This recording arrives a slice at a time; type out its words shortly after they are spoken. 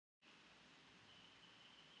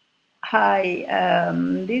Hi,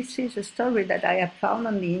 this is a story that I have found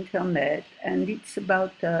on the internet, and it's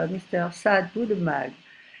about Mr. Saad Boudemagh.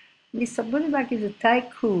 Mr. Boudemagh is a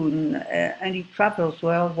tycoon, and he travels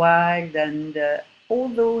worldwide. And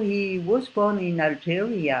although he was born in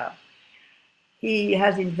Algeria, he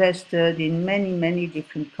has invested in many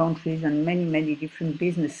different countries and many different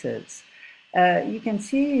businesses. You can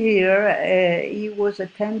see here he was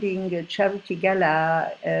attending a charity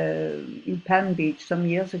gala in Palm Beach some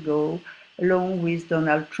years ago, along with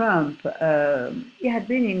Donald Trump. He had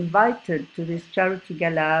been invited to this charity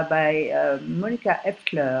gala by Monica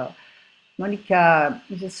Effler. Monica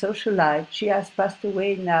is a socialite. She has passed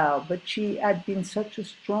away now, but she had been such a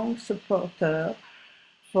strong supporter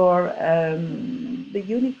for the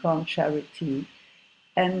Unicorn charity.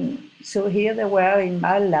 And so here they were in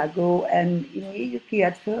Mar-a-Lago, and immediately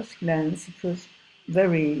at first glance, it was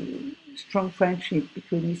very strong friendship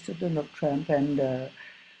between Mr. Donald Trump and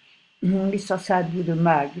Mr. Saad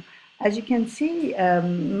Boudemagh. As you can see,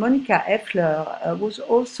 Monica Effler was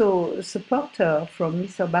also a supporter from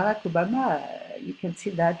Mr. Barack Obama. You can see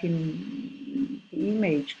that in the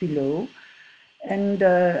image below. And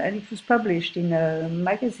it was published in a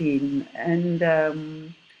magazine.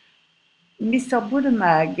 And Mr.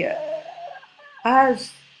 Boudemagh,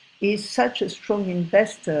 as is such a strong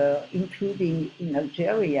investor, including in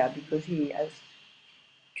Algeria, because he has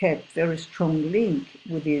kept very strong link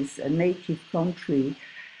with his native country,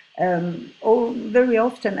 very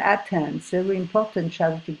often attends very important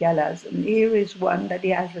charity galas. And here is one that he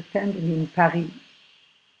has attended in Paris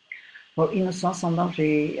for Innocence en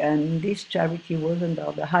Danger, and this charity was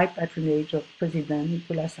under the high patronage of President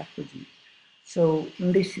Nicolas Sarkozy. So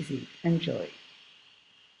this is it. Enjoy.